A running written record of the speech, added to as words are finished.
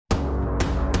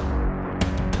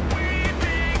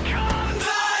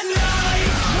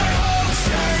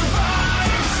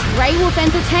Grey Wolf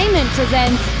Entertainment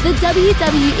presents the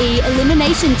WWE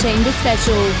Elimination Chamber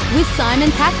special with Simon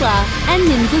and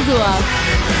Nims.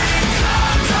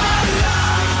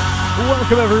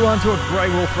 Welcome everyone to a Grey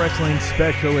Wolf Wrestling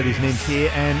special. It is Nims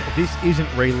here, and this isn't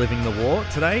Reliving the War.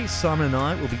 Today, Simon and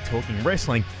I will be talking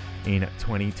wrestling in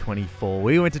 2024.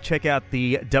 We went to check out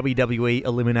the WWE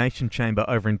Elimination Chamber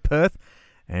over in Perth,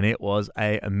 and it was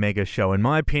a mega show. In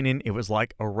my opinion, it was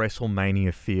like a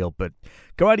WrestleMania feel, but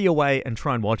go out of your way and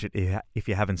try and watch it if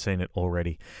you haven't seen it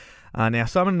already. Now,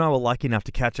 Simon and I were lucky enough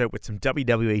to catch up with some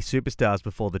WWE Superstars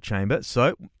before the Chamber,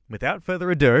 so without further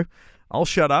ado, I'll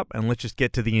shut up and let's just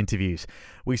get to the interviews.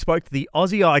 We spoke to the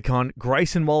Aussie icon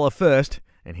Grayson Waller first,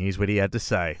 and here's what he had to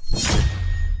say.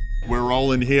 We're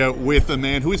rolling here with a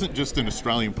man who isn't just an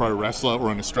Australian pro wrestler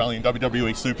or an Australian WWE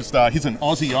superstar. He's an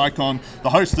Aussie icon, the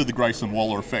host of the Grayson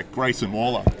Waller Effect, Grayson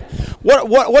Waller.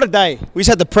 What a day. We just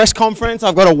had the press conference.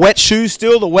 I've got a wet shoe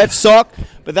still, the wet sock.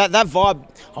 But that vibe,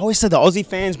 I always said the Aussie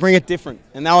fans bring it different.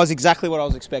 And that was exactly what I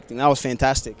was expecting. That was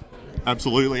fantastic.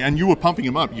 Absolutely, and you were pumping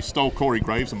him up. You stole Corey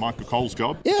Graves and Michael Cole's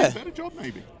job. Yeah. A better job,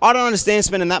 maybe. I don't understand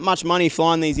spending that much money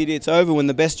flying these idiots over when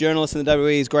the best journalist in the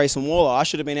WWE is Grayson Waller. I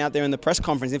should have been out there in the press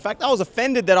conference. In fact, I was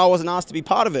offended that I wasn't asked to be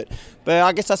part of it. But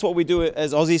I guess that's what we do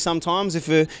as Aussies sometimes. If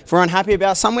we're unhappy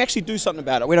about something, we actually do something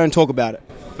about it. We don't talk about it.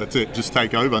 That's it. Just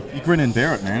take over. You grin and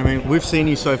bear it, man. I mean, we've seen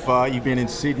you so far. You've been in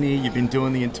Sydney. You've been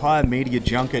doing the entire media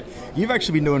junket. You've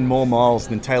actually been doing more miles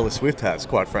than Taylor Swift has,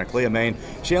 quite frankly. I mean,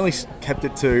 she only kept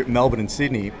it to Melbourne and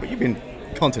Sydney, but you've been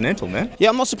continental, man. Yeah,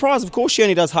 I'm not surprised. Of course she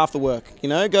only does half the work. You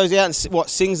know, goes out and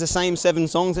sings the same 7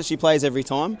 songs that she plays every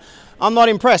time. I'm not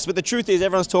impressed, but the truth is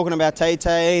everyone's talking about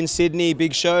Tay-Tay in Sydney,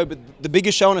 big show, but the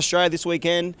biggest show in Australia this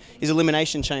weekend is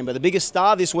Elimination Chamber. The biggest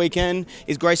star this weekend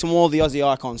is Grayson Waller, the Aussie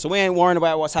icon. So we ain't worrying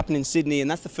about what's happening in Sydney, and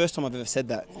that's the first time I've ever said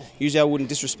that. Usually I wouldn't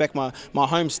disrespect my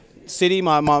home city,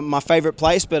 my favourite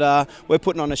place, but we're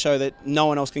putting on a show that no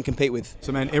one else can compete with.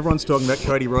 So, man, everyone's talking about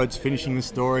Cody Rhodes finishing the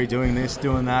story, doing this,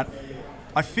 doing that.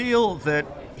 I feel that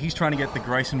he's trying to get the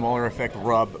Grayson Waller effect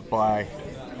rub by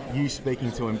you speaking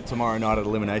to him tomorrow night at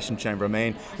Elimination Chamber. I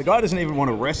mean, the guy doesn't even want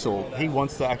to wrestle. He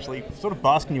wants to actually sort of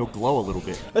bask in your glow a little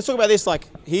bit. Let's talk about this. Like,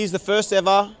 he's the first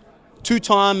ever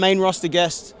 2-time main roster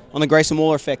guest on the Grayson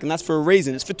Waller effect, and that's for a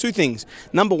reason. It's for 2 things.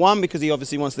 Number 1, because he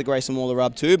obviously wants the Grayson Waller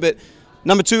rub too, but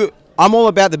number 2, I'm all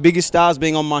about the biggest stars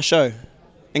being on my show.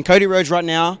 And Cody Rhodes right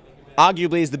now,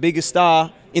 arguably, is the biggest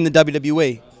star in the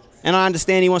WWE. And I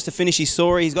understand he wants to finish his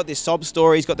story. He's got this sob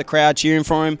story. He's got the crowd cheering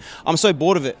for him. I'm so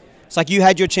bored of it. It's like you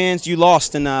had your chance, you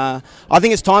lost. And I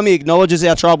think it's time he acknowledges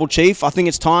our tribal chief. I think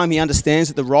it's time he understands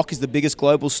that The Rock is the biggest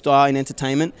global star in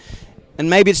entertainment. And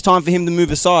maybe it's time for him to move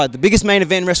aside. The biggest main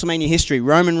event in WrestleMania history,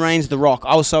 Roman Reigns, The Rock.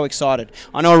 I was so excited.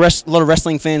 I know a lot of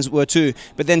wrestling fans were too.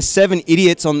 But then 7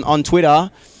 idiots on Twitter,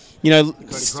 you know,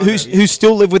 who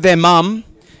still live with their mum,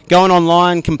 going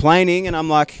online complaining. And I'm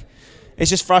like, it's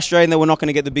just frustrating that we're not going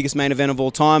to get the biggest main event of all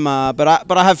time. But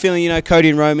I have a feeling, you know, Cody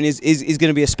and Roman is going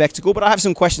to be a spectacle. But I have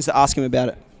some questions to ask him about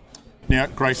it. Now,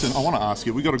 Grayson, I want to ask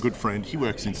you, we've got a good friend. He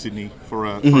works in Sydney for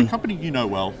a company you know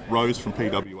well, Rose from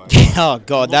PWA. Oh,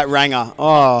 God, that ranger.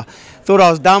 Oh, thought I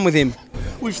was done with him.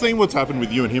 We've seen what's happened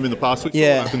with you and him in the past. We saw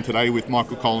Yeah. what happened today with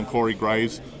Michael Cole and Corey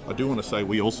Graves. I do want to say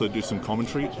we also do some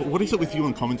commentary. What is it with you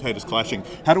and commentators clashing?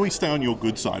 How do we stay on your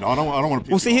good side? I don't want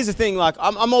to. Well, see, here's the thing. Like,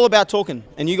 I'm all about talking,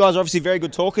 and you guys are obviously very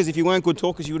good talkers. If you weren't good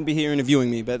talkers, you wouldn't be here interviewing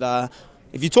me. But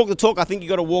if you talk the talk, I think you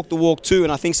got to walk the walk too.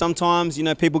 And I think sometimes, you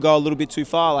know, people go a little bit too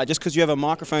far. Like, just because you have a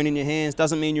microphone in your hands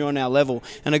doesn't mean you're on our level.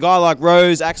 And a guy like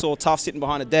Rose acts all tough sitting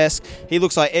behind a desk. He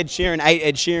looks like Ed Sheeran,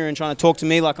 Ed Sheeran, trying to talk to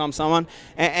me like I'm someone.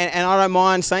 And I don't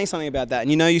mind saying something about that. And,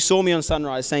 you know, you saw me on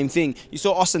Sunrise, same thing. You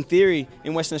saw Austin Theory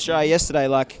in Western Australia yesterday.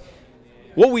 Like,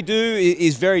 what we do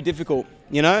is very difficult,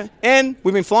 you know. And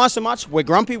we've been flying so much. We're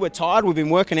grumpy. We're tired. We've been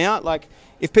working out. Like,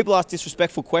 if people ask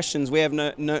disrespectful questions, we have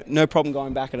no problem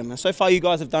going back at them. And so far, you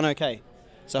guys have done okay.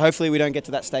 So hopefully we don't get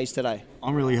to that stage today.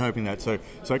 I'm really hoping that. So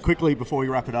quickly, before we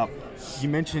wrap it up, you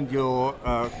mentioned your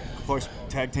close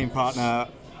tag team partner,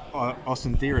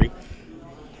 Austin Theory.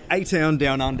 A-Town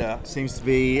Down Under seems to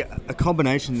be a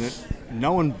combination that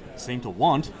no one seemed to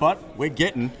want, but we're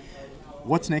getting.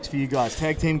 What's next for you guys?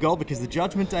 Tag team gold? Because the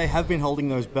Judgment Day have been holding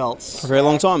those belts For a very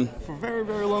long time. For a very,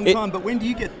 very long time. But when do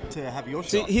you get to have your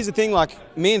shot? Here's the thing,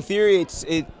 like, me and Theory, it's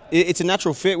a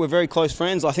natural fit. We're very close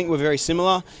friends. I think we're very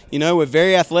similar. You know, we're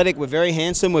very athletic, we're very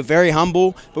handsome, we're very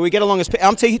humble, but we get along as people.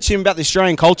 I'm teaching him about the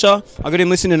Australian culture. I got him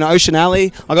listening to Ocean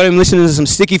Alley. I got him listening to some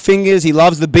Sticky Fingers. He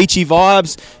loves the beachy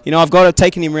vibes. You know, I've got it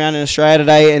taking him around in Australia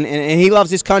today, and he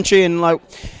loves this country, and, like,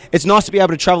 it's nice to be able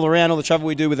to travel around all the travel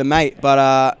we do with a mate,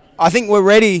 but I think we're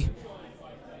ready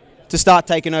to start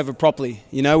taking over properly.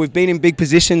 You know, we've been in big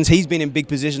positions. He's been in big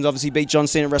positions. Obviously, beat John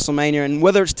Cena at WrestleMania, and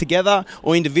whether it's together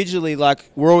or individually, like,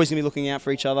 we're always gonna be looking out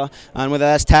for each other. And whether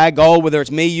that's tag gold, whether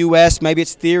it's me, US, maybe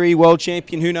it's Theory, world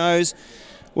champion, who knows?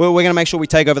 We're gonna make sure we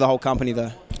take over the whole company,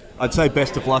 though. I'd say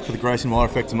best of luck for the Grayson Waller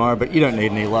effect tomorrow, but you don't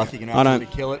need any luck. You can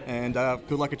absolutely kill it, and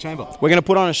good luck at Chamber. We're gonna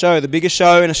put on a show, the biggest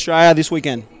show in Australia this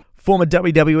weekend. Former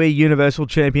WWE Universal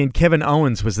Champion Kevin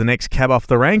Owens was the next cab off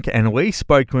the rank, and we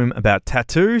spoke to him about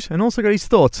tattoos and also got his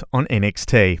thoughts on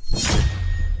NXT.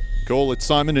 Cool, it's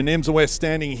Simon and Nims, and we're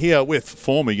standing here with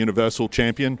former Universal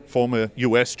Champion, former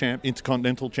US Champ,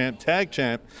 Intercontinental Champ, Tag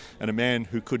Champ, and a man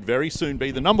who could very soon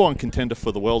be the number one contender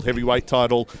for the World Heavyweight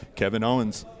title, Kevin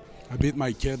Owens. I beat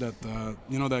my kid at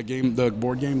that game, the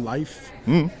board game Life.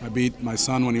 I beat my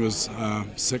son when he was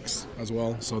 6 as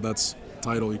well, so that's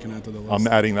title you can add to the list. I'm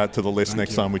adding that to the list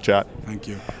next time we chat. Thank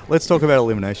you. Let's talk about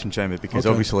Elimination Chamber, because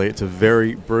obviously it's a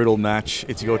very brutal match.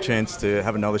 It's your chance to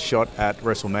have another shot at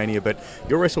WrestleMania, but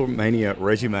your WrestleMania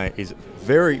resume is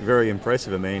very, very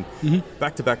impressive. I mean,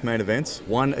 back-to-back main events,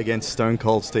 one against Stone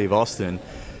Cold Steve Austin.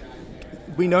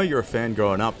 We know you're a fan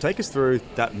growing up. Take us through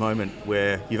that moment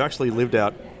where you've actually lived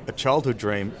out a childhood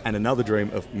dream and another dream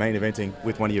of main eventing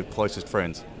with one of your closest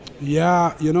friends.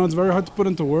 Yeah, it's very hard to put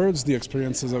into words the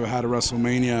experiences I've had at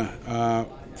WrestleMania.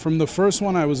 From the first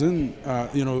one I was in,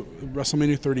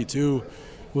 WrestleMania 32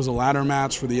 was a ladder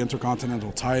match for the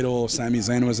Intercontinental title. Sami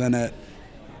Zayn was in it.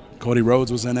 Cody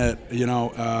Rhodes was in it.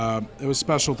 It was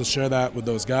special to share that with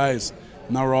those guys.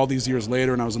 Now we're all these years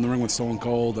later, and I was in the ring with Stone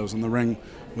Cold. I was in the ring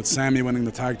with Sami winning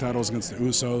the tag titles against the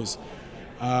Usos.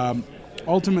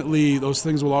 Ultimately, those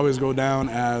things will always go down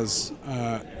as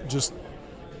just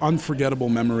unforgettable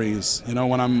memories.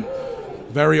 When I'm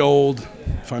very old,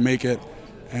 if I make it,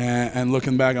 and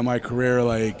looking back at my career,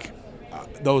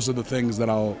 those are the things that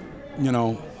I'll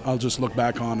just look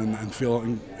back on and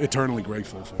feel eternally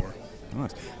grateful for.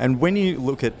 Nice. And when you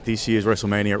look at this year's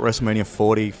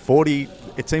WrestleMania 40,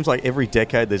 it seems like every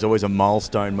decade there's always a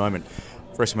milestone moment.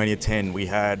 WrestleMania 10, we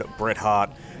had Bret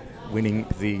Hart winning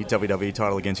the WWE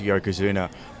title against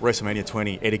Yokozuna. WrestleMania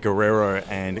 20, Eddie Guerrero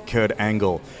and Kurt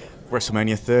Angle.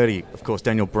 WrestleMania 30, of course,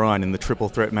 Daniel Bryan in the triple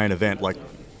threat main event.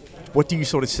 What do you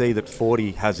sort of see that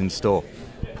 40 has in store?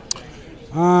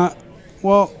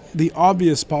 Well, the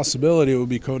obvious possibility would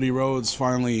be Cody Rhodes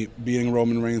finally beating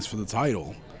Roman Reigns for the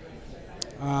title.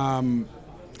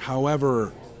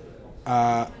 However,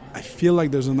 I feel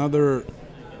like there's another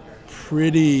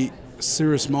pretty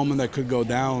serious moment that could go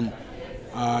down.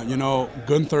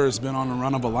 Gunther has been on a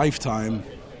run of a lifetime,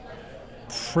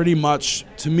 pretty much,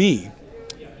 to me,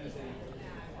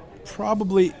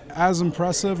 probably as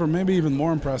impressive or maybe even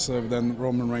more impressive than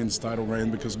Roman Reigns' title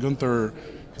reign, because Gunther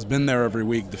has been there every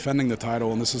week defending the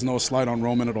title, and this is no slight on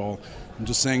Roman at all. I'm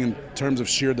just saying in terms of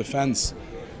sheer defense,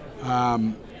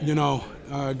 Gunther's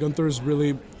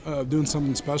really doing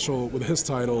something special with his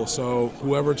title, so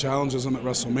whoever challenges him at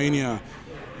WrestleMania,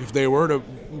 if they were to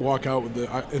walk out with the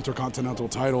Intercontinental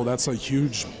title, that's a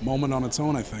huge moment on its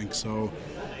own, I think. So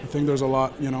I think there's a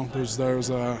lot,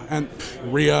 and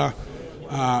Rhea,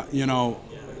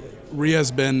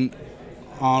 Rhea's been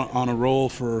on a roll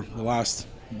for the last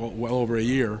well over a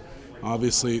year.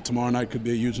 Obviously, tomorrow night could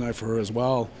be a huge night for her as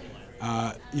well.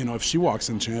 If she walks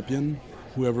in champion,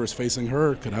 whoever is facing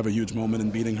her could have a huge moment in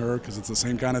beating her, because it's the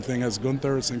same kind of thing as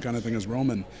Gunther, same kind of thing as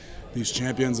Roman. These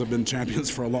champions have been champions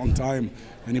for a long time.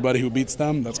 Anybody who beats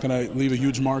them, that's going to leave a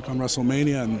huge mark on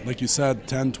WrestleMania. And like you said,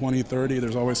 10, 20, 30,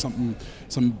 there's always some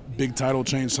big title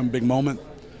change, some big moment.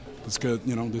 It's good.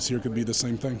 This year could be the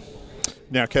same thing.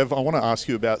 Now, Kev, I want to ask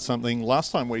you about something.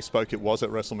 Last time we spoke, it was at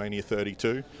WrestleMania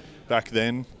 32. Back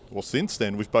then, or since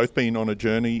then, we've both been on a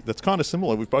journey that's kind of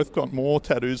similar. We've both got more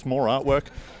tattoos, more artwork.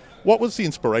 What was the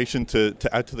inspiration to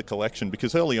add to the collection?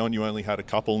 Because early on you only had a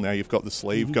couple, now you've got the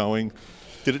sleeve going.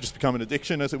 Did it just become an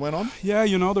addiction as it went on? Yeah,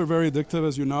 they're very addictive,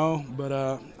 as you know.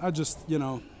 But I just,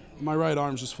 my right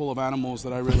arm's just full of animals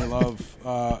that I really love,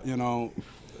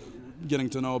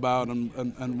 getting to know about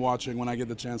and watching when I get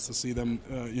the chance to see them,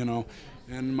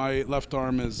 And my left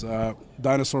arm is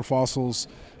dinosaur fossils.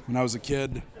 When I was a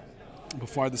kid,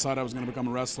 before I decided I was going to become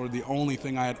a wrestler, the only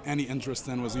thing I had any interest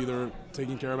in was either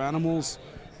taking care of animals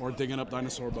or digging up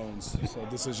dinosaur bones. So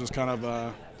this is just kind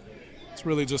of it's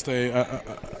really just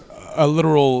a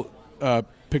literal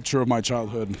picture of my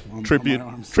childhood on my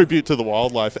arms. Tribute to the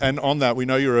wildlife. And on that, we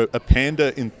know you're a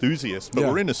panda enthusiast, but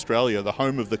we're in Australia, the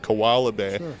home of the koala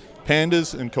bear. Sure.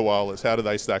 Pandas and koalas, how do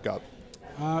they stack up?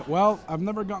 Well, I've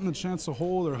never gotten the chance to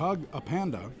hold or hug a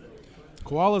panda.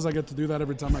 Koalas, I get to do that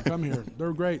every time I come here.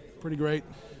 They're great, pretty great.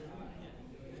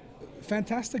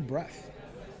 Fantastic breath.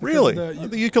 Really?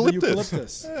 The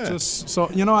eucalyptus. Yeah. Just so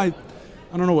I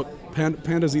don't know what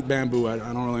pandas eat bamboo. I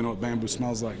don't really know what bamboo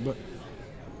smells like, but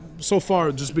so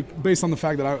far, just based on the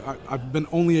fact that I've been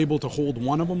only able to hold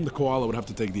one of them, the koala would have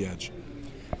to take the edge.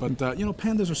 But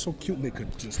pandas are so cute; they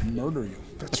could just murder you.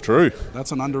 That's true.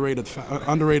 That's an underrated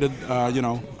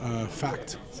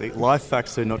fact. See, life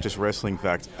facts are not just wrestling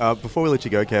facts. Before we let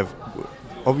you go, Kev,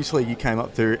 obviously you came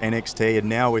up through NXT, and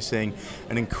now we're seeing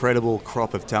an incredible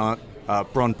crop of talent.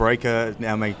 Bron Breakker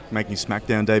now making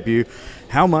SmackDown debut.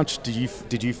 How much did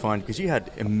you find, because you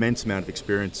had immense amount of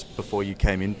experience before you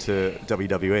came into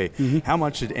WWE, how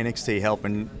much did NXT help,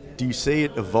 and do you see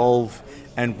it evolve,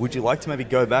 and would you like to maybe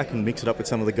go back and mix it up with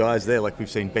some of the guys there, like we've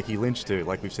seen Becky Lynch do,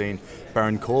 like we've seen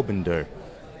Baron Corbin do?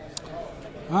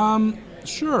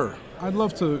 Sure. I'd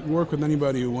love to work with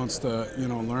anybody who wants to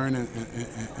learn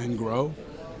and grow.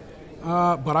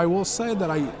 But I will say that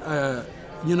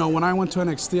when I went to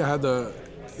NXT, I had the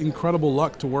incredible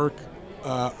luck to work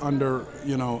under,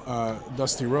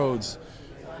 Dusty Rhodes.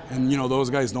 And, those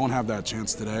guys don't have that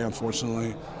chance today,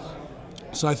 unfortunately.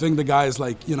 So I think the guys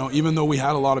even though we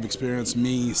had a lot of experience,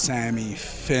 me, Sammy,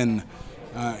 Finn,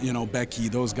 Becky,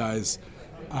 those guys,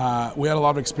 we had a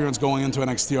lot of experience going into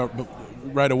NXT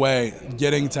right away.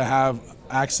 Getting to have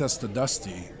access to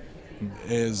Dusty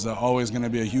is always going to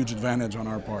be a huge advantage on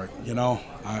our part.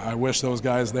 I wish those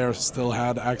guys there still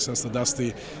had access to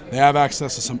Dusty. They have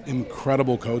access to some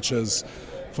incredible coaches,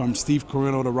 from Steve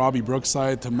Corino to Robbie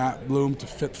Brookside to Matt Bloom to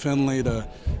Fit Finlay to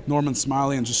Norman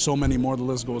Smiley, and just so many more. The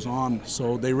list goes on.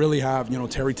 So they really have,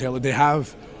 Terry Taylor. They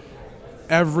have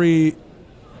every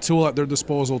tool at their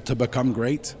disposal to become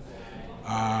great.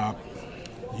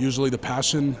 Usually the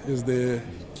passion is the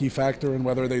key factor in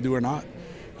whether they do or not.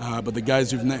 But the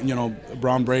guys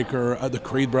Bron Breakker, the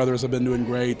Creed brothers have been doing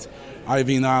great.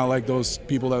 Ivy now, like those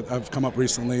people that have come up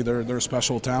recently, they're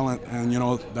special talent, and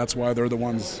that's why they're the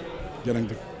ones getting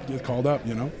to get called up.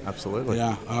 Absolutely.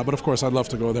 Yeah. But of course, I'd love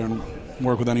to go there and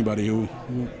work with anybody who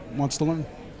wants to learn.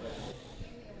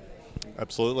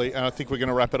 Absolutely. And I think we're going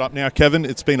to wrap it up now. Kevin,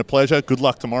 it's been a pleasure. Good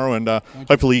luck tomorrow, and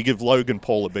hopefully you give Logan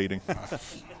Paul a beating.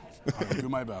 I'll do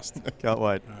my best. Can't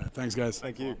wait. Thanks, guys.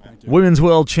 Thank you. Women's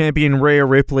World Champion Rhea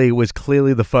Ripley was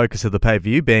clearly the focus of the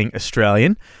pay-per-view, being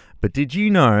Australian. But did you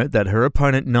know that her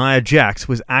opponent Nia Jax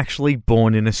was actually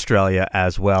born in Australia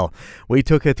as well? We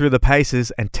took her through the paces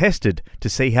and tested to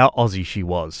see how Aussie she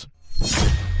was.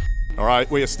 All right,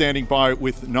 we are standing by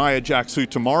with Nia Jax, who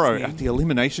tomorrow at the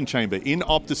Elimination Chamber in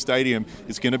Optus Stadium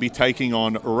is going to be taking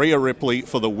on Rhea Ripley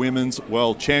for the Women's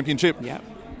World Championship. Yep.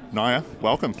 Nia,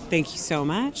 welcome. Thank you so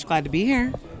much. Glad to be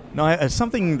here. Nia,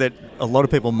 something that a lot of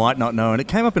people might not know, and it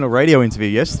came up in a radio interview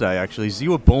yesterday, actually, is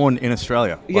you were born in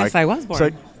Australia. Yes, I was born. So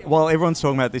while everyone's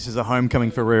talking about this as a homecoming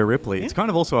for Rhea Ripley, it's kind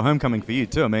of also a homecoming for you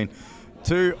too. I mean,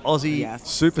 two Aussie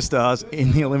superstars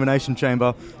in the Elimination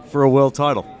Chamber for a world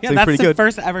title. Yeah, seems that's pretty the good.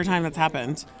 first ever time that's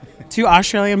happened. Two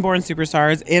Australian-born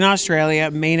superstars in Australia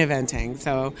main eventing.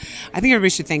 So I think everybody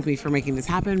should thank me for making this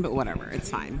happen, but whatever, it's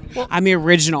fine. Well, I'm the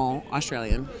original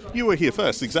Australian. You were here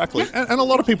first, exactly. And a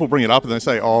lot of people bring it up and they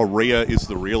say, oh, Rhea is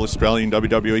the real Australian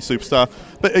WWE superstar.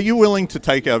 But are you willing to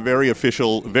take our very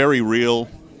official, very real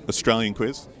Australian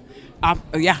quiz?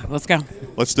 Yeah, let's go.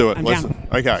 Let's do it. I'm down.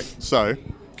 Okay, so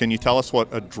can you tell us what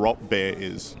a drop bear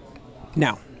is?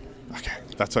 No. Okay,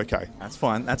 that's okay. That's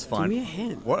fine. That's fine. Give me a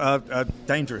hint. What?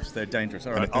 Dangerous. They're dangerous.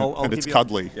 All right. I'll and give it's you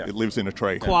cuddly. Yeah. It lives in a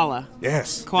tree. Koala.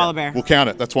 Yes. Koala bear. We'll count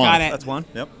it. That's one. Got it. That's one.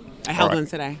 Yep. I held All right. one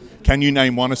today. Can you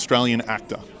name one Australian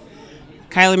actor?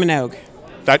 Kylie Minogue.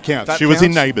 That counts. That she was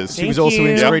in counts. Neighbours. She was Thank also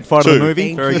in you. Street Fighter the Two. movie.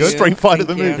 Thank Very you. good. Street Fighter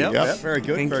the Thank movie. you. Yeah. Yep. Very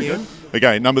good. Thank Very you. good.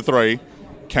 Okay, number 3.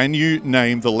 Can you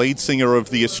name the lead singer of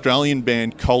the Australian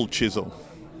band Cold Chisel?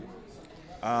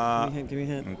 Give me a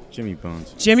hint. Jimmy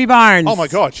Bones. Jimmy Barnes. Oh my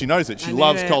God, she knows it. She I knew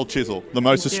loves it. Cold Chisel, the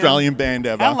most Thank you. Australian band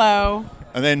ever. Hello.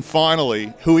 And then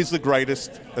finally, who is the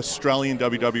greatest Australian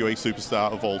WWE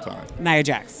superstar of all time? Nia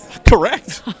Jax.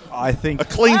 Correct. I think A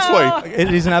clean sweep.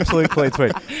 it is an absolute clean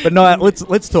sweep. But no,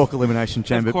 let's talk Elimination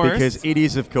Chamber, course. because it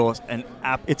is, of course,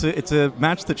 it's a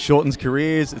match that shortens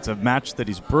careers. It's a match that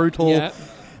is brutal. Yep.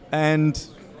 And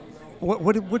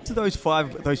what do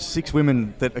those 6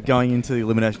 women that are going into the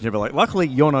Elimination Chamber like? Luckily,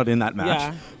 you're not in that match.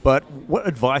 Yeah. But what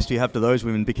advice do you have to those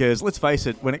women? Because let's face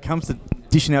it, when it comes to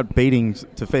dishing out beatings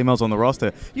to females on the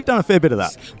roster, you've done a fair bit of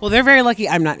that. Well, they're very lucky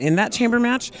I'm not in that chamber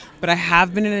match, but I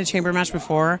have been in a chamber match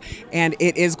before, and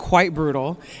it is quite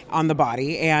brutal on the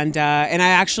body. And I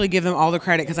actually give them all the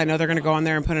credit because I know they're going to go on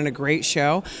there and put in a great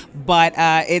show. But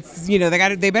it's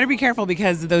they better be careful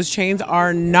because those chains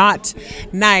are not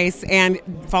nice, and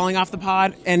falling off the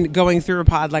pod and going through a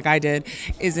pod like I did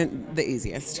isn't the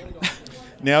easiest.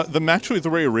 Now, the match with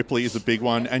Rhea Ripley is a big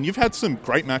one, and you've had some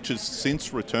great matches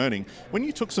since returning. When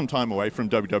you took some time away from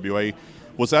WWE,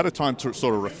 was that a time to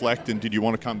sort of reflect, and did you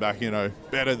want to come back,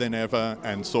 better than ever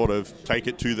and sort of take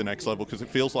it to the next level? Because it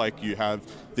feels like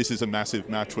this is a massive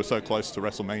match. We're so close to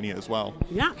WrestleMania as well.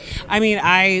 Yeah. I mean,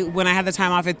 when I had the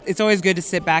time off, it's always good to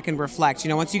sit back and reflect.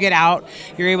 Once you get out,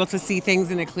 you're able to see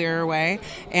things in a clearer way.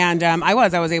 And I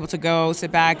was able to go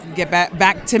sit back, get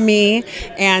back to me,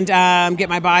 and get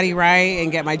my body right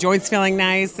and get my joints feeling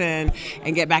nice and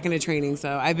get back into training.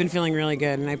 So I've been feeling really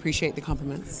good, and I appreciate the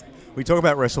compliments. We talk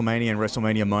about WrestleMania and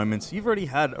WrestleMania moments. You've already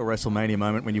had a WrestleMania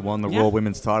moment when you won the Raw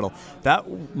Women's title.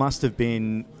 That must have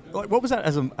been... what was that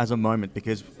as a moment?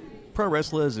 Because pro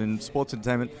wrestlers and sports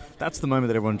entertainment, that's the moment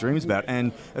that everyone dreams about.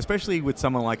 And especially with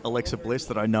someone like Alexa Bliss,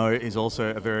 that I know is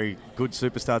also a very good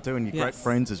superstar too, and you're great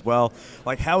friends as well.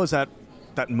 How was that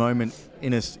moment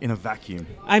in a vacuum?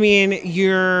 I mean,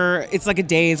 it's like a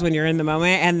daze when you're in the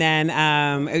moment, and then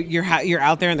you're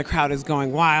out there and the crowd is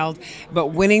going wild. But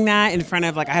winning that in front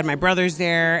of, I had my brothers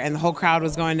there, and the whole crowd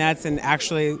was going nuts, and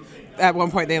actually at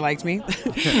one point they liked me.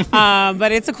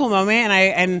 But it's a cool moment,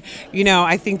 and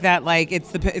I think that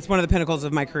it's one of the pinnacles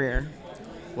of my career.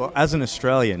 Well, as an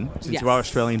Australian, since you are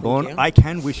Australian-born, I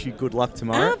can wish you good luck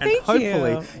tomorrow. Thank and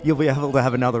hopefully you'll be able to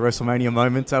have another WrestleMania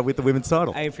moment with the women's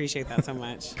title. I appreciate that so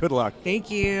much. Good luck. Thank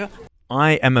you.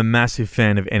 I am a massive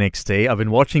fan of NXT. I've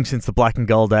been watching since the Black and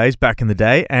Gold days back in the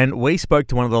day, and we spoke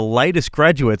to one of the latest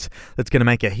graduates that's going to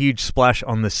make a huge splash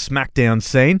on the SmackDown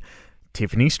scene,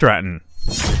 Tiffany Stratton.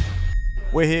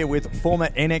 We're here with former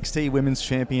NXT Women's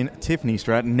Champion Tiffany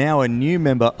Stratton, now a new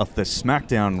member of the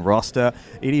SmackDown roster.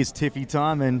 It is Tiffy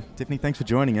time, and Tiffany, thanks for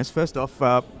joining us. First off,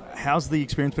 how's the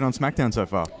experience been on SmackDown so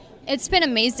far? It's been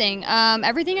amazing.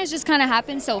 Everything has just kind of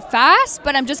happened so fast,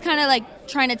 but I'm just kind of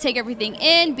trying to take everything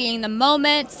in, being in the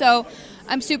moment. So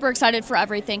I'm super excited for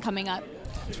everything coming up.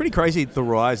 It's pretty crazy the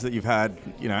rise that you've had,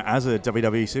 as a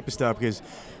WWE superstar, because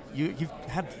you've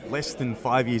had less than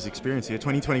 5 years experience here.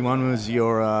 2021 was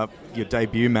your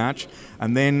debut match,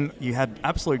 and then you had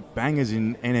absolute bangers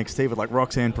in NXT with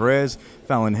Roxanne Perez,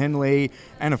 Fallon Henley,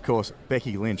 and of course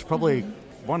Becky Lynch. Probably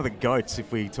one of the GOATs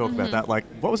if we talk about that.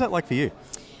 What was that like for you?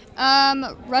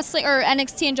 Wrestling or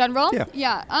NXT in general?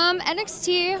 Yeah.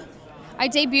 NXT, I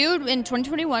debuted in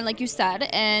 2021, like you said,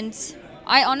 and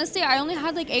I only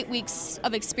had 8 weeks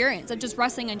of experience of just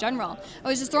wrestling in general. I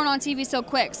was just thrown on TV so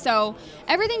quick. So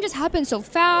everything just happened so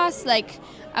fast.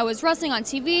 I was wrestling on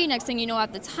TV. Next thing you know, I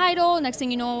have the title. Next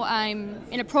thing you know, I'm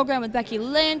in a program with Becky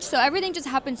Lynch. So everything just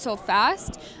happened so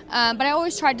fast. But I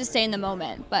always tried to stay in the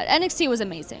moment. But NXT was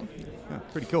amazing. Yeah,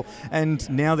 pretty cool. And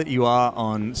now that you are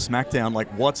on SmackDown,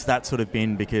 what's that sort of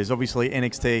been? Because obviously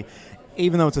NXT,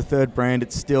 even though it's a third brand,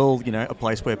 it's still, a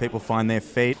place where people find their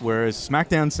feet, whereas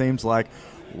SmackDown seems like,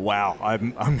 wow, I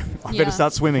better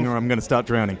start swimming or I'm going to start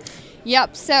drowning.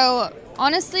 Yep. So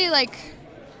honestly,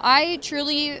 I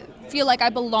truly feel like I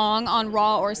belong on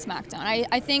Raw or SmackDown.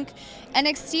 I think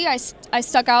NXT, I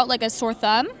stuck out like a sore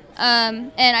thumb.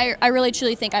 And I really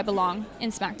truly think I belong in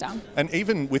SmackDown. And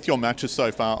even with your matches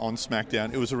so far on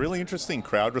SmackDown, it was a really interesting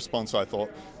crowd response, I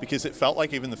thought, because it felt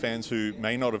like even the fans who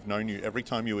may not have known you, every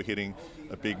time you were hitting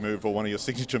a big move or one of your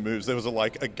signature moves, there was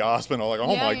a gasp and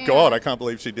God, I can't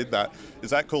believe she did that. Is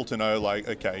that cool to know,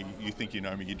 okay, you think you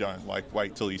know me, you don't,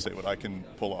 wait till you see what I can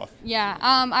pull off? Yeah,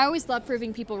 I always love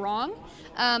proving people wrong.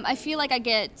 I feel like I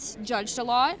get judged a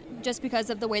lot just because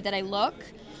of the way that I look.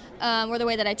 Or the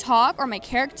way that I talk, or my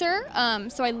character.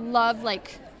 So I love,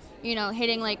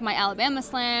 hitting, my Alabama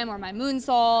Slam, or my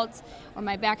moonsault, or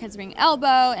my back handspring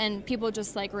elbow, and people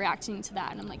just, reacting to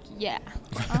that. And I'm like, yeah,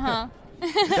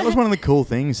 That was one of the cool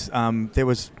things. There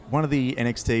was one of the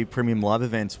NXT Premium Live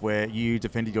events where you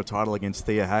defended your title against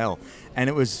Thea Hale. And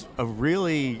it was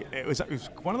it was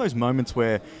one of those moments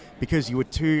where, because you were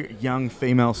two young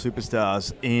female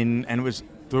superstars and it was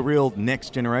the real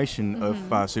next generation of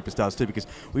superstars too, because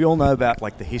we all know about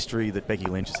the history that Becky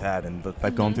Lynch has had and that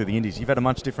they've gone through the indies. You've had a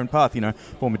much different path,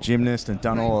 former gymnast and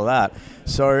done all of that.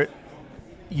 So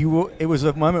it was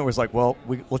a moment where it's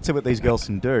let's see what these girls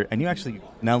can do, and you actually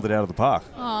nailed it out of the park.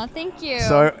 Oh, thank you.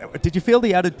 So did you feel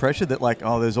the added pressure that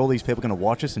there's all these people going to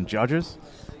watch us and judge us?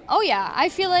 Oh, yeah. I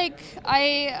feel like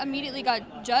I immediately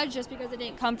got judged just because I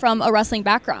didn't come from a wrestling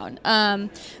background.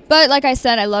 But like I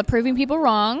said, I love proving people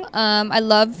wrong. I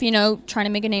love, trying to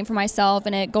make a name for myself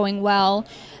and it going well.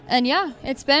 And yeah,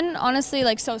 it's been honestly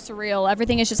so surreal.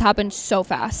 Everything has just happened so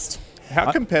fast.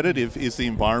 How competitive is the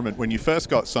environment when you first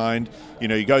got signed?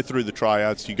 You go through the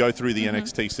tryouts, you go through the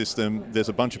NXT system, there's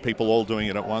a bunch of people all doing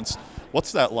it at once.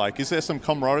 What's that like? Is there some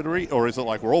camaraderie, or is it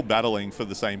we're all battling for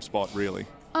the same spot, really?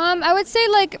 I would say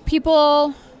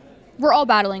people, we're all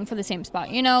battling for the same spot.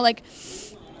 You know, like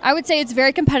I would say it's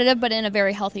very competitive, but in a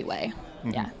very healthy way. Mm-hmm.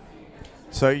 Yeah.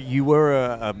 So you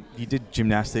were you did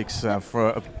gymnastics for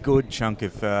a good chunk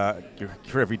of your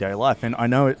everyday life, and I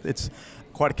know it's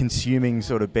quite a consuming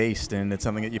sort of beast, and it's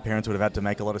something that your parents would have had to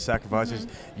make a lot of sacrifices.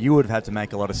 Mm-hmm. You would have had to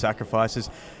make a lot of sacrifices.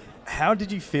 How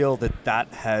did you feel that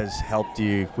has helped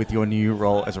you with your new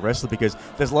role as a wrestler? Because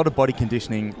there's a lot of body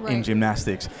conditioning in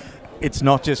gymnastics. It's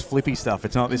not just flippy stuff.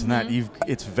 It's not this and that.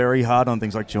 It's very hard on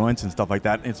things like joints and stuff like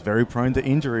that. And it's very prone to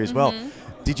injury as well.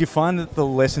 Did you find that the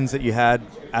lessons that you had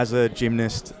as a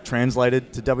gymnast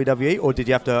translated to WWE, or did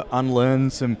you have to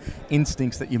unlearn some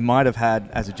instincts that you might have had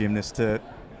as a gymnast to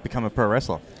become a pro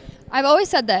wrestler? I've always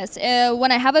said this.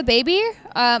 When I have a baby,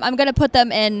 I'm going to put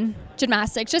them in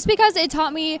gymnastics just because it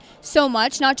taught me so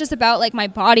much, not just about like my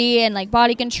body and like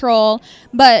body control,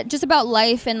 but just about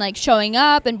life and like showing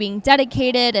up and being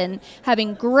dedicated and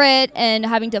having grit and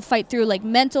having to fight through like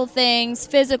mental things,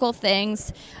 physical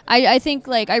things. I think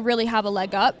like I really have a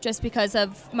leg up just because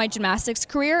of my gymnastics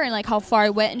career and like how far I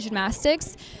went in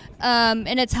gymnastics.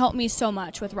 And it's helped me so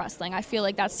much with wrestling. I feel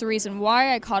like that's the reason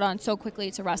why I caught on so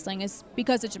quickly to wrestling is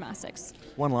because of gymnastics.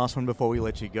 One last one before we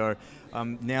let you go.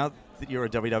 Now that you're a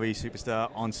WWE superstar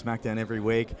on SmackDown every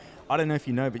week, I don't know if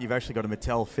you know, but you've actually got a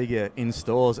Mattel figure in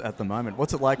stores at the moment.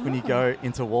 What's it like when you go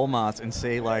into Walmart and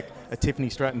see like a Tiffany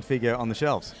Stratton figure on the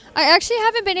shelves? I actually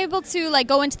haven't been able to like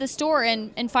go into the store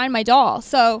and find my doll.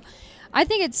 So I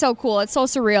think it's so cool. It's so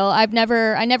surreal. I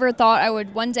never thought I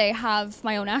would one day have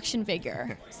my own action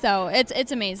figure. So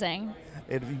it's amazing.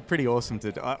 It'd be pretty awesome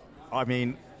to. I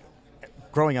mean,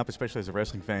 growing up, especially as a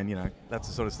wrestling fan, you know, that's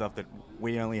the sort of stuff that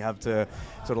we only have to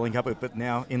sort of link up with. But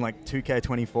now in like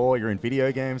 2K24, you're in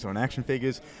video games or in action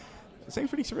figures. It seems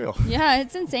pretty surreal. Yeah,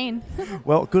 it's insane.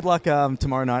 Well, good luck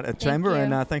tomorrow night at Chamber,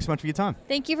 and thanks so much for your time.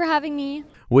 Thank you for having me.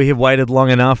 We have waited long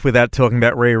enough without talking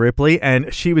about Rhea Ripley,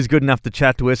 and she was good enough to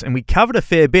chat to us, and we covered a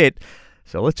fair bit,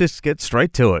 so let's just get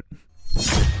straight to it.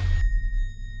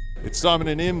 It's Simon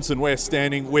and Nims, and we're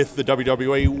standing with the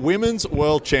WWE Women's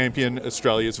World Champion,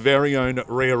 Australia's very own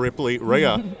Rhea Ripley.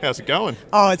 Rhea, how's it going?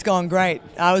 Oh, it's going great.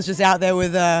 I was just out there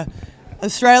with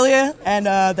Australia,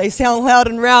 and they sound loud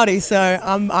and rowdy, so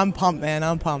I'm pumped, man.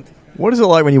 I'm pumped. What is it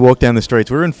like when you walk down the streets?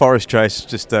 We were in Forest Chase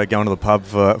just going to the pub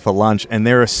for lunch, and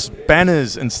there are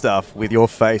spanners and stuff with your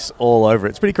face all over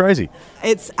it. It's pretty crazy.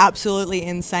 It's absolutely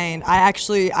insane. I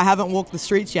haven't walked the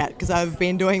streets yet because I've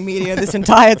been doing media this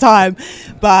entire time,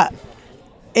 but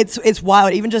it's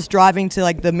wild. Even just driving to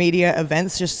like the media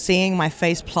events, just seeing my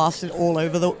face plastered all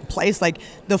over the place. Like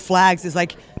the flags is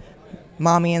like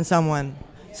mommy and someone,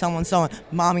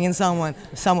 mommy and someone,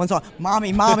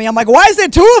 mommy. I'm like, why is there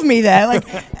two of me there? Like,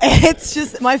 it's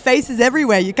just, my face is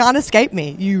everywhere. You can't escape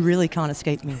me. You really can't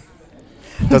escape me.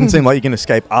 Doesn't seem like you can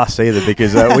escape us either,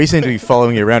 because we seem to be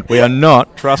following you around. We are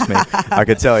not, trust me, I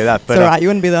could tell you that. But, it's all right, you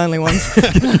wouldn't be the only ones.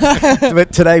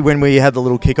 But today, when we had the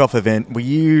little kickoff event,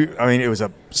 it was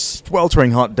a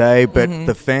sweltering hot day, but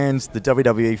the fans, the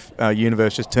WWE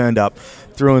universe just turned up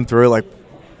through and through. Like,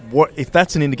 what if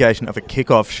that's an indication of a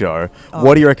kickoff show?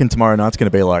 What do you reckon tomorrow night's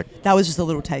going to be like? That was just a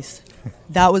little taste.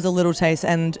 That was a little taste,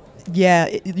 and yeah,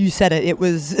 you said it. It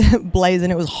was blazing.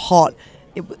 It was hot.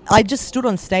 I just stood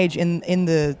on stage in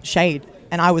the shade,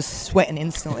 and I was sweating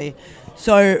instantly.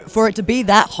 So for it to be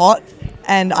that hot,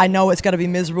 and I know it's going to be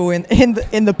miserable in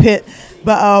the pit,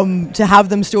 but to have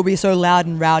them still be so loud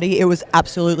and rowdy, it was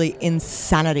absolutely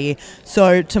insanity.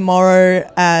 So tomorrow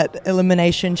at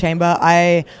Elimination Chamber,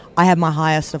 I have my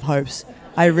highest of hopes.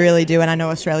 I really do, and I know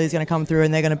Australia's going to come through,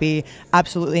 and they're going to be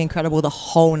absolutely incredible the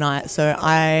whole night. So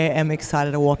I am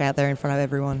excited to walk out there in front of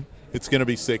everyone. It's going to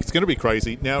be sick. It's going to be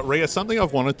crazy. Now, Rhea, something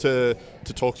I've wanted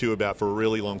to talk to you about for a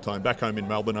really long time. Back home in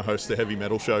Melbourne, I host a heavy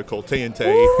metal show called TNT.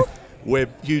 Woo! We're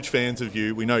huge fans of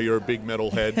you. We know you're a big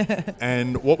metalhead.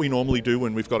 And what we normally do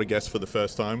when we've got a guest for the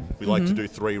first time, we like to do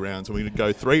 3 rounds. And we would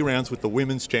go 3 rounds with the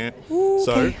women's chant. Ooh,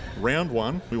 so, okay. round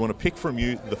 1, we want to pick from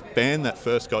you the band that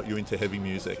first got you into heavy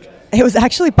music. It was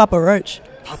actually Papa Roach.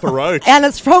 Papa Roach. And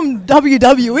it's from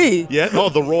WWE. Yeah,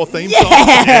 the Raw theme Yeah. song.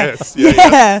 Yes.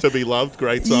 Yeah. To Be Loved,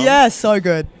 great song. Yeah, so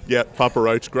good. Yeah, Papa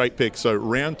Roach, great pick. So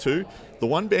round 2, the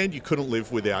one band you couldn't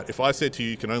live without. If I said to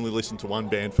you, you can only listen to one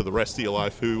band for the rest of your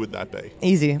life, who would that be?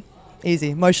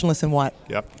 Easy. Motionless in White.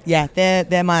 Yep. Yeah,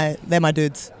 they're my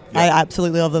dudes. Yep. I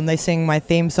absolutely love them. They sing my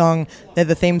theme song. They're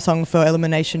the theme song for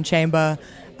Elimination Chamber.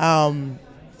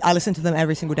 I listen to them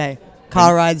every single day.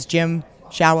 Car rides, gym,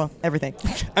 shower, everything.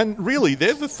 And really,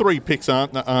 they're the three picks,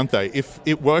 aren't they? If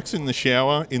it works in the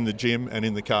shower, in the gym, and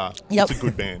in the car, it's a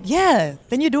good band. Yeah,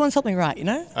 then you're doing something right, you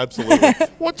know? Absolutely.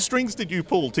 What strings did you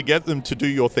pull to get them to do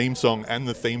your theme song and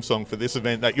the theme song for this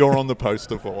event that you're on the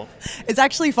poster for? It's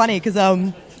actually funny because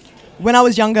when I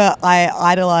was younger, I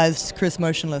idolized Chris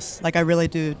Motionless. Like, I really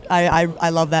do. I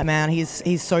love that man.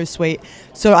 He's so sweet.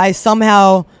 So I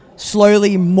somehow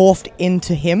slowly morphed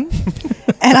into him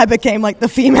and I became like the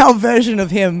female version of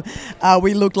him.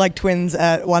 We looked like twins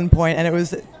at one point and it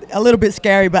was a little bit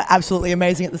scary but absolutely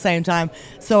amazing at the same time.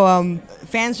 So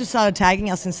fans just started tagging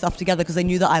us and stuff together because they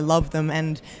knew that I loved them,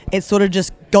 and it sort of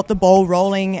just got the ball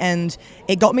rolling, and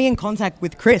it got me in contact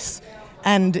with Chris,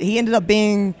 and he ended up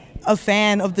being a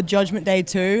fan of the Judgment Day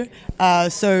too.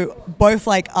 So both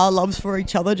like our loves for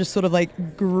each other just sort of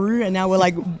like grew, and now we're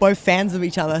like both fans of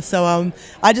each other. So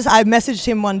I messaged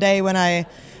him one day when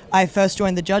I first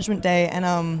joined the Judgment Day,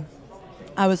 and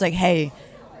I was like, hey,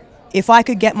 if I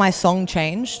could get my song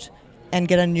changed and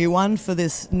get a new one for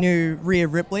this new Rhea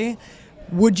Ripley,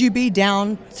 would you be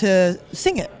down to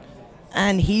sing it?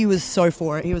 And he was so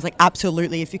for it. He was like,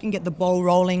 absolutely. If you can get the ball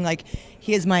rolling, like,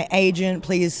 here's my agent,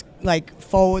 please like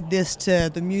forward this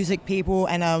to the music people.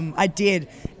 And I did.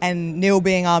 And Neil,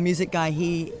 being our music guy,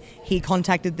 he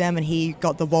contacted them and he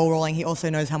got the ball rolling. He also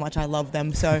knows how much I love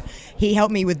them. So he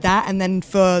helped me with that. And then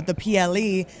for the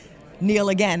PLE, Neil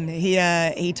again,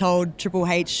 he told Triple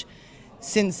H,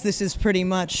 since this is pretty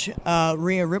much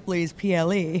Rhea Ripley's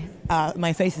PLE,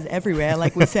 my face is everywhere,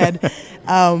 like we said,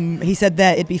 he said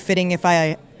that it'd be fitting if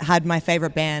I had my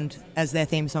favorite band as their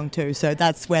theme song too. So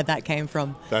that's where that came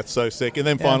from. That's so sick. And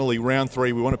then finally, round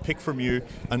 3, we want to pick from you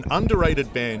an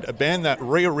underrated band, a band that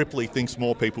Rhea Ripley thinks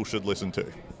more people should listen to.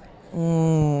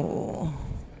 Ooh.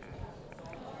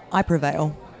 I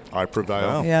Prevail. I Prevail.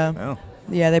 Wow. Yeah. Wow.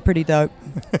 Yeah, they're pretty dope.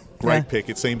 Great pick.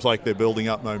 It seems like they're building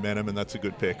up momentum, and that's a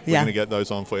good pick. We're going to get those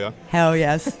on for you. Hell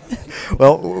yes.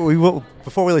 Well, we will.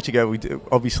 Before we let you go,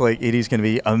 obviously it is going to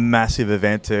be a massive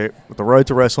event the Road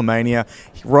to WrestleMania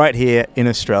right here in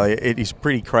Australia. It is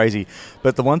pretty crazy.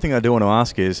 But the one thing I do want to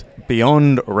ask is,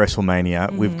 beyond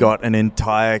WrestleMania, we've got an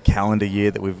entire calendar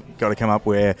year that we've got to come up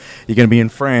where you're going to be in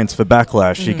France for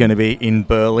Backlash. You're going to be in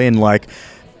Berlin. Like,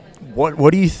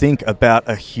 What do you think about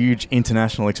a huge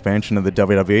international expansion of the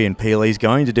WWE and PLEs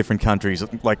going to different countries?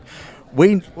 Like,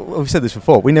 we've said this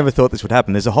before, we never thought this would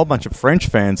happen. There's a whole bunch of French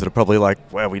fans that are probably like,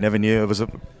 well, we never knew it was a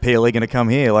PLE going to come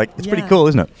here. Like, it's pretty cool,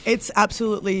 isn't it? It's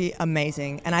absolutely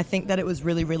amazing. And I think that it was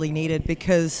really, really needed,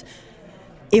 because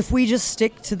if we just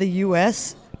stick to the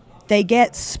US, they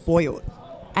get spoiled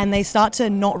and they start to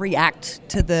not react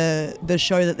to the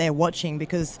show that they're watching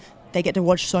because they get to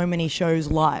watch so many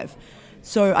shows live.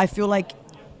 So I feel like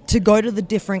to go to the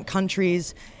different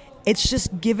countries, it's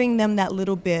just giving them that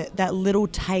little bit, that little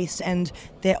taste, and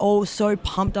they're all so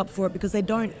pumped up for it because they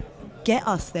don't get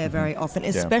us there very often,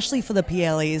 especially for the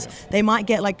PLEs. They might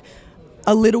get like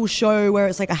a little show where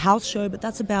it's like a house show, but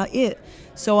that's about it.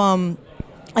 So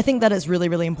I think that is really,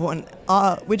 really important.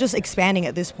 We're just expanding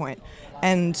at this point,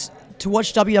 and to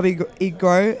watch WWE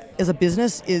grow as a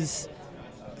business is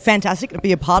fantastic. To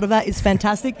be a part of that is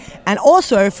fantastic. And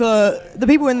also for the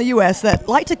people in the US that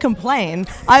like to complain,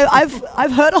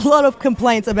 I've heard a lot of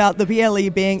complaints about the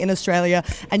PLE being in Australia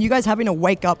and you guys having to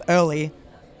wake up early.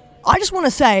 I just want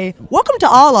to say, welcome to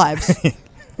our lives.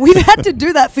 We've had to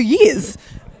do that for years.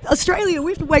 Australia,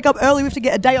 we have to wake up early, we have to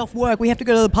get a day off work, we have to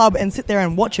go to the pub and sit there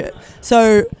and watch it.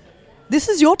 So this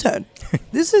is your turn.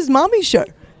 This is Mommy's show.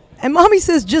 And Mommy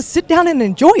says just sit down and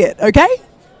enjoy it, okay?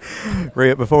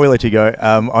 Rhea, before we let you go,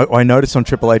 I noticed on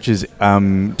Triple H's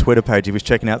Twitter page he was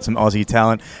checking out some Aussie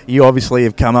talent. You obviously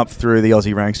have come up through the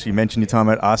Aussie ranks. You mentioned your time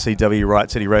at RCW, Right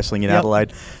City Wrestling in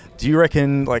Adelaide. Do you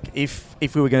reckon, like, if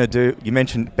we were going to do, you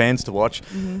mentioned bands to watch,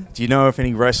 do you know of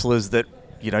any wrestlers that,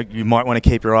 you know, you might want to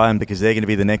keep your eye on because they're going to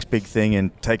be the next big thing and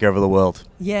take over the world?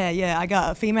 Yeah, I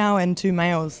got a female and 2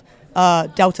 males.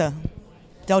 Delta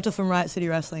from Right City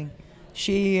Wrestling.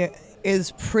 She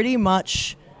is pretty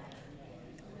much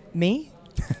me,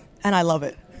 and I love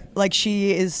it. Like,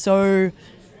 she is so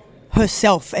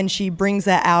herself and she brings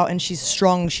that out, and she's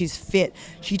strong, she's fit.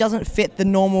 She doesn't fit the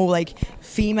normal like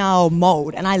female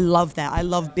mold, and I love that. I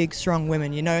love big strong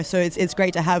women, you know, so it's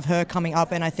great to have her coming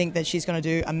up, and I think that she's going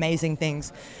to do amazing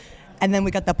things. And then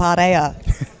we got the Parea.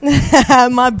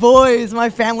 My boys, my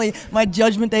family, my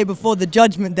Judgment Day before the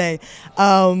Judgment Day.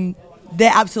 They're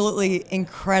absolutely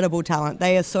incredible talent.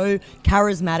 They are so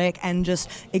charismatic and just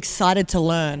excited to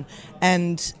learn.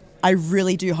 And I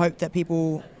really do hope that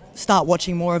people start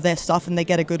watching more of their stuff and they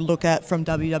get a good look at from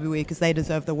WWE, because they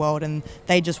deserve the world and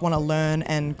they just want to learn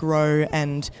and grow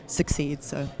and succeed.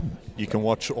 So You can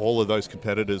watch all of those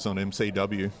competitors on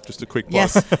MCW. Just a quick plug.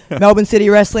 yes, Melbourne City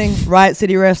Wrestling, Riot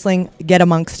City Wrestling, get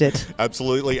amongst it.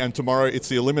 Absolutely. And tomorrow it's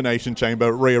the Elimination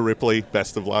Chamber. Rhea Ripley,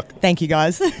 best of luck. Thank you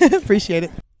guys. Appreciate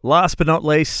it. Last but not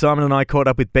least, Simon and I caught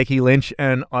up with Becky Lynch,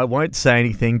 and I won't say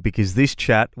anything because this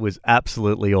chat was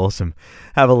absolutely awesome.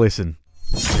 Have a listen.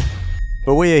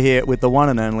 But we are here with the one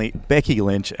and only Becky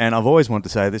Lynch, and I've always wanted to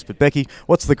say this, but Becky,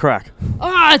 what's the crack?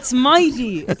 Oh, it's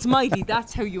mighty. It's mighty.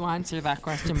 That's how you answer that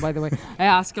question, by the way. I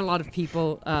ask a lot of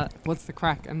people, what's the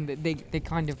crack? And they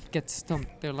kind of get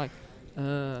stumped. They're like,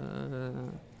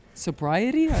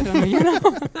 sobriety? I don't know, you know?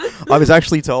 I was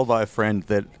actually told by a friend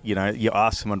that, you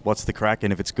ask someone what's the crack,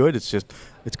 and if it's good, it's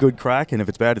good crack, and if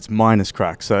it's bad, it's minus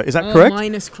crack. So is that correct?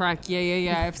 Minus crack,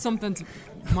 yeah. If something's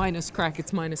minus crack,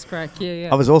 it's minus crack, yeah.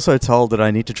 I was also told that I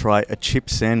need to try a chip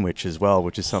sandwich as well,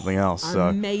 which is something else. So.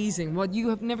 Amazing. What, you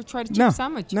have never tried a chip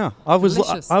sandwich? No, I was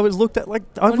looked at like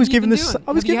I what was have you given been this. doing?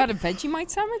 I was have you had a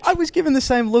Vegemite sandwich? I was given the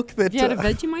same look that. Have you had a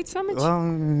Vegemite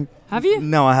sandwich? Have you?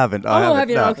 No, I haven't. Have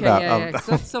you? No, okay, no, yeah.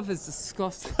 That stuff is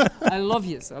disgusting. I love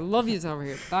yous over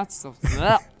here. That stuff.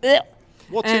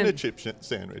 What's in a chip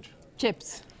sandwich?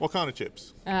 Chips. What kind of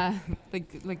chips?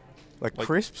 Like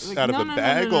crisps? Out of a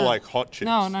bag or like hot chips?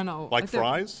 No. Like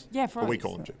fries? Yeah, fries. Or we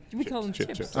call them chips. We call them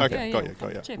chips. Okay, got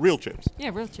you. Chips. Real chips? Yeah,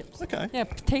 real chips. Okay. Yeah,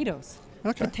 potatoes.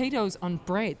 Okay. Potatoes on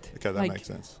bread. Okay, that makes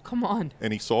sense. Come on.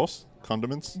 Any sauce?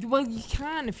 Condiments? Well, you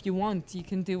can if you want. You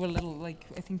can do a little, I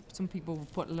think some people will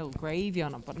put a little gravy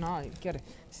on it, but no, you gotta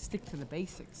stick to the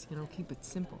basics, keep it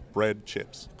simple. Bread,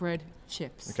 chips. Bread,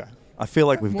 chips. Okay. I feel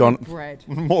like we've More gone... bread.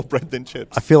 More bread than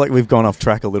chips. I feel like we've gone off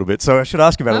track a little bit, so I should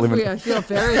ask about I feel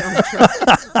very on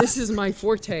track. This is my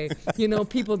forte.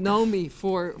 People know me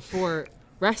for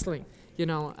wrestling,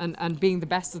 and being the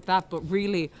best at that, but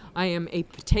really I am a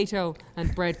potato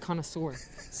and bread connoisseur.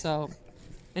 So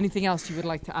anything else you would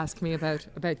like to ask me about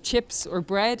chips or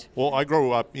bread? Well, I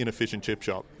grew up in a fish and chip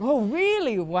shop. Oh,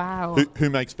 really? Wow.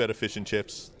 Who makes better fish and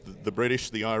chips? The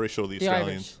British, the Irish, or the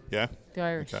Australians? Irish. Yeah? The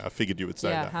Irish. Okay, I figured you would say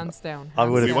that. Yeah, hands down.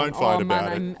 We won't fight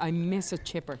about it. I miss a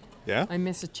chipper. Yeah? I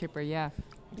miss a chipper, yeah.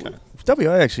 Okay.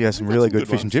 WA actually has some really good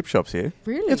fish and chip shops here.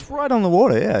 Really? It's right on the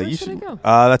water, yeah. Where should I go?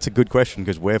 That's a good question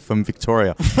because we're from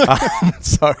Victoria.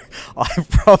 So I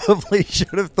probably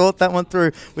should have thought that one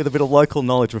through with a bit of local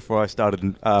knowledge before I started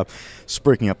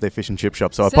spruiking up their fish and chip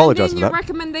shop. So I apologise for that. Send in your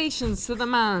recommendations to the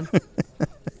man.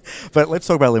 But let's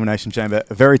talk about Elimination Chamber.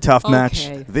 A very tough match.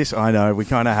 This, I know, we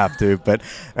kind of have to. But,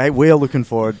 hey, we are looking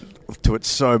forward to it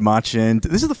so much. And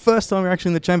this is the first time you're actually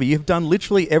in the chamber. You've done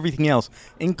literally everything else,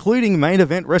 including main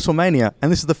event WrestleMania.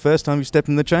 And this is the first time you stepped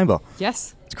in the chamber.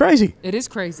 Yes. It's crazy. It is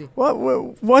crazy.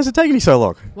 Why is it taking you so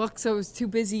long? Well, because I was too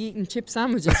busy eating chip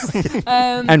sandwiches.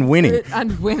 And winning.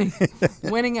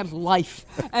 Winning at life.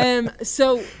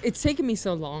 So it's taken me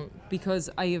so long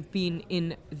because I have been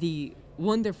in the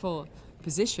wonderful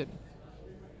position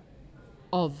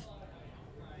of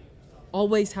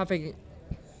always having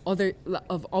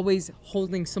always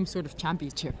holding some sort of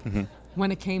championship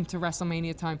when it came to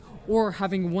WrestleMania time, or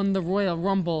having won the Royal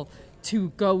Rumble to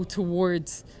go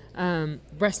towards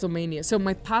WrestleMania. So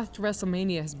my path to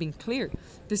WrestleMania has been clear.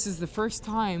 This is the first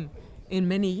time in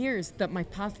many years that my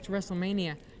path to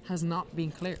WrestleMania has not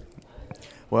been clear.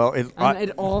 Well,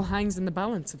 it all hangs in the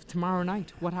balance of tomorrow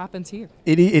night. What happens here?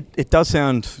 It does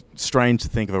sound strange to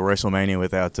think of a WrestleMania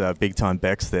without big time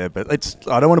Bex there, but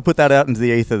I don't want to put that out into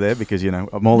the ether there because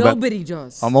nobody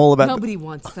does. I'm all about. Nobody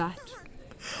wants that.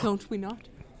 Don't we not?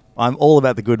 I'm all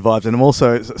about the good vibes, and I'm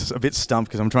also a bit stumped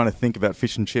because I'm trying to think about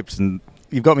fish and chips, and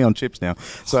you've got me on chips now.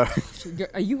 So,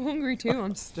 are you hungry too?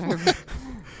 I'm starving.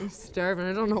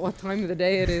 I don't know what time of the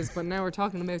day it is, but now we're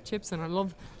talking about chips, and I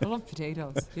love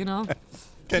potatoes.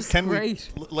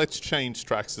 Let's change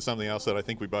tracks to something else that I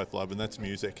think we both love, and that's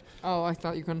music. Oh, I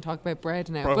thought you were going to talk about bread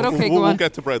now. Right, but okay, go on. We'll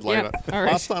get to bread later. Yeah, all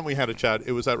right. Last time we had a chat,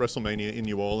 it was at WrestleMania in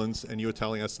New Orleans, and you were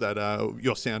telling us that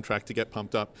your soundtrack to get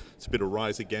pumped up, it's a bit of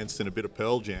Rise Against and a bit of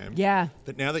Pearl Jam. Yeah.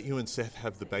 But now that you and Seth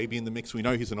have the baby in the mix, we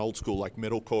know he's an old school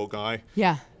metalcore guy.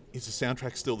 Yeah. Is the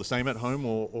soundtrack still the same at home,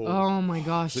 or oh my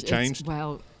gosh, has it changed?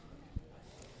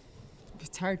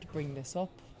 It's hard to bring this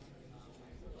up.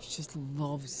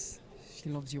 She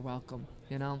loves You're Welcome,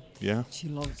 Yeah. She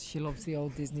loves the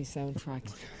old Disney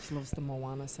soundtracks. She loves the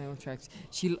Moana soundtracks.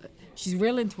 She's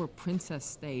real into her princess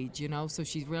stage, so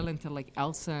she's real into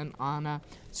Elsa and Anna.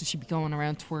 So she'd be going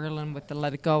around twirling with the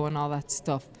Let It Go and all that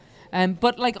stuff.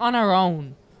 But on her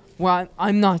own, well,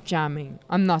 I'm not jamming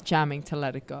to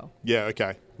Let It Go. Yeah,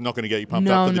 okay. Not going to get you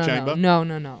pumped up for the chamber?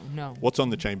 No. What's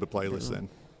on the chamber playlist then?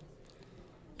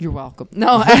 You're welcome.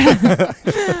 No.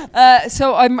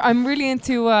 So I'm really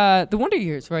into the Wonder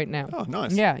Years right now. Oh,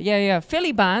 nice. Yeah.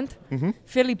 Philly band. Mm-hmm.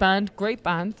 Philly band, great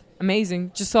band,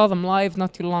 amazing. Just saw them live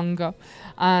not too long ago,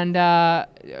 and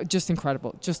just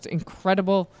incredible.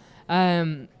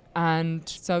 And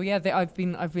so I've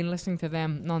been listening to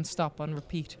them non-stop on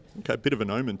repeat. Okay, bit of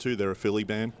an omen too. They're a Philly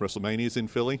band. WrestleMania's in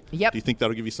Philly. Yep. Do you think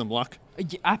that'll give you some luck?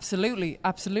 Absolutely.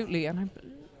 And I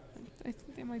think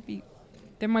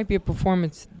there might be a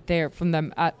performance there from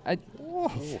them. I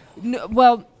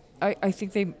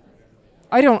think they.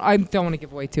 I don't want to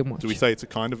give away too much. Do we say it's a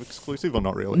kind of exclusive or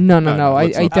not really? No.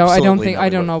 I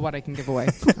don't know what I can give away.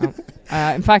 No.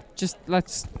 In fact, just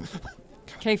let's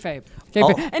kayfabe.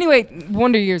 Anyway,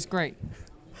 Wonder Year's great.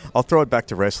 I'll throw it back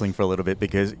to wrestling for a little bit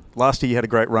because last year you had a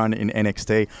great run in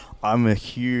NXT. I'm a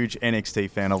huge NXT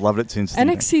fan. I've loved it since.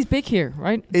 NXT's big here,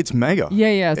 right? It's mega.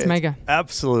 Yeah, it's mega.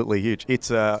 Absolutely huge.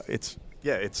 It's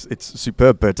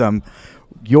superb. But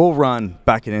your run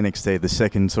back in NXT, the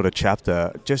second sort of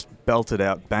chapter, just belted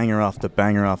out banger after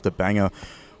banger after banger.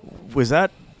 Was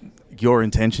that your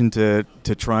intention to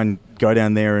try and go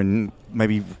down there and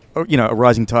maybe, a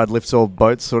rising tide lifts all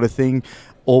boats sort of thing?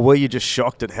 Or were you just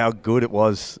shocked at how good it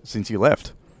was since you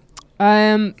left?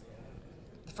 The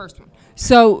first one.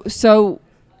 So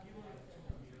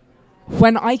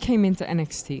when I came into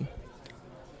NXT,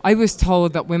 I was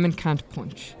told that women can't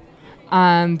punch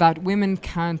and that women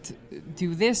can't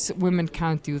do this, women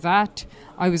can't do that.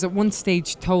 I was at one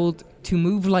stage told to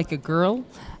move like a girl,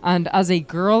 and as a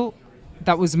girl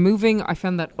that was moving, I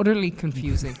found that utterly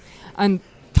confusing. And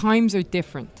times are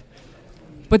different.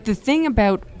 But the thing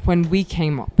about when we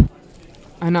came up,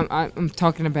 and I'm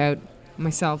talking about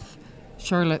myself,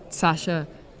 Charlotte, Sasha,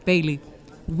 Bailey,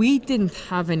 we didn't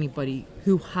have anybody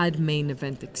who had main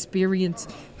event experience,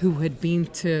 who had been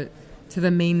to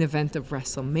the main event of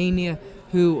WrestleMania,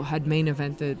 who had main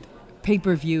evented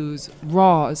pay-per-views,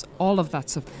 Raws, all of that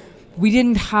stuff. We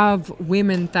didn't have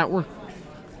women that were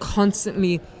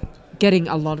constantly getting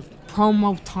a lot of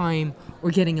promo time or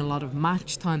getting a lot of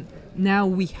match time. Now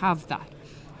we have that.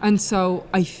 And so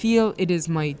I feel it is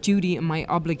my duty and my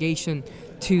obligation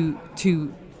to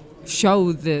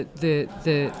show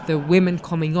the women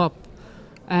coming up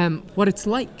what it's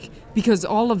like, because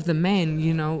all of the men,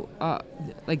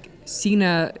 like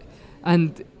Cena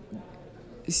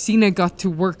got to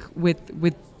work with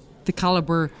the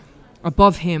caliber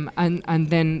above him, and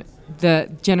then the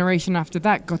generation after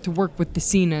that got to work with the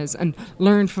Cenas and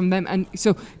learn from them. And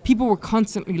so people were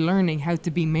constantly learning how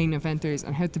to be main eventers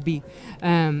and how to be,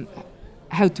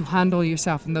 how to handle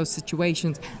yourself in those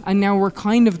situations. And now we're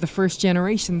kind of the first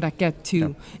generation that get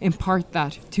to impart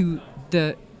that to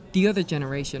the other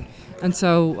generation. And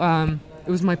so it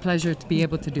was my pleasure to be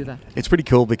able to do that. It's pretty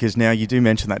cool because now you do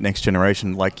mention that next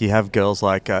generation. Like you have girls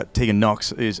like Tegan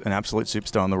Knox is an absolute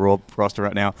superstar on the Raw roster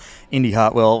right now. Indy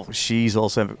Hartwell, she's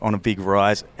also on a big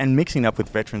rise, and mixing up with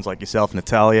veterans like yourself,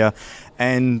 Natalia,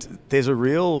 and there's a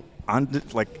real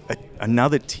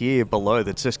another tier below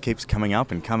that just keeps coming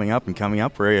up and coming up and coming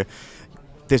up. Where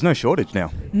there's no shortage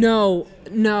now. No,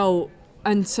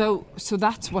 and so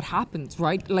that's what happens,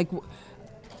 right? Like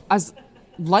as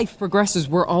life progresses,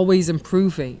 we're always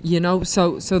improving,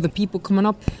 so the people coming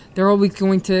up, they're always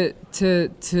going to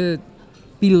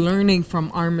be learning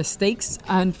from our mistakes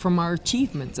and from our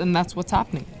achievements, and that's what's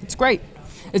happening. It's great.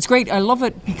 I love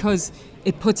it because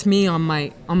it puts me on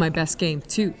my best game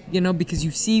too, because you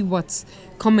see what's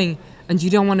coming and you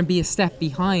don't want to be a step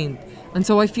behind. And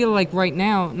so I feel like right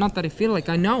now, not that I feel like,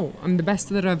 I know I'm the best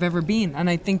that I've ever been, and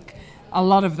I think a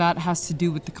lot of that has to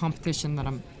do with the competition that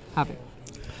I'm having.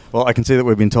 Well, I can see that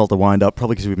we've been told to wind up,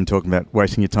 probably because we've been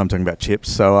wasting your time talking about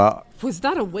chips. So, was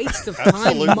that a waste of time?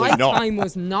 Absolutely My not. time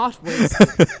was not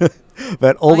wasted.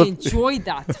 But I enjoyed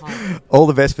that time. All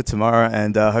the best for tomorrow,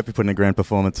 and hope you put in a grand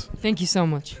performance. Thank you so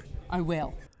much. I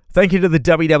will. Thank you to the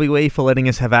WWE for letting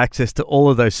us have access to all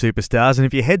of those superstars. And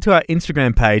if you head to our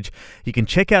Instagram page, you can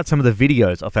check out some of the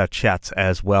videos of our chats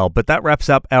as well. But that wraps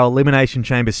up our Elimination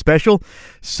Chamber special.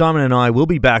 Simon and I will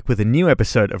be back with a new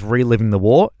episode of Reliving the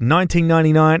War.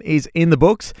 1999 is in the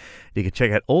books. You can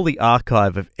check out all the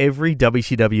archive of every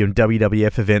WCW and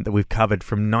WWF event that we've covered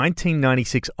from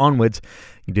 1996 onwards.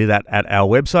 You can do that at our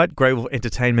website,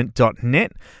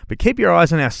 greywolfentertainment.net. But keep your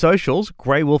eyes on our socials,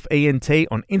 GreyWolfENT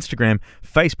on Instagram,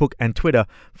 Facebook and Twitter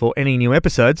for any new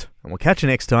episodes. And we'll catch you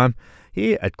next time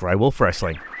here at Grey Wolf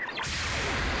Wrestling.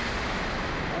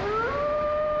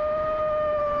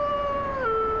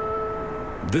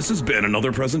 This has been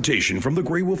another presentation from the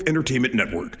Grey Wolf Entertainment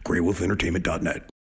Network, greywolfentertainment.net.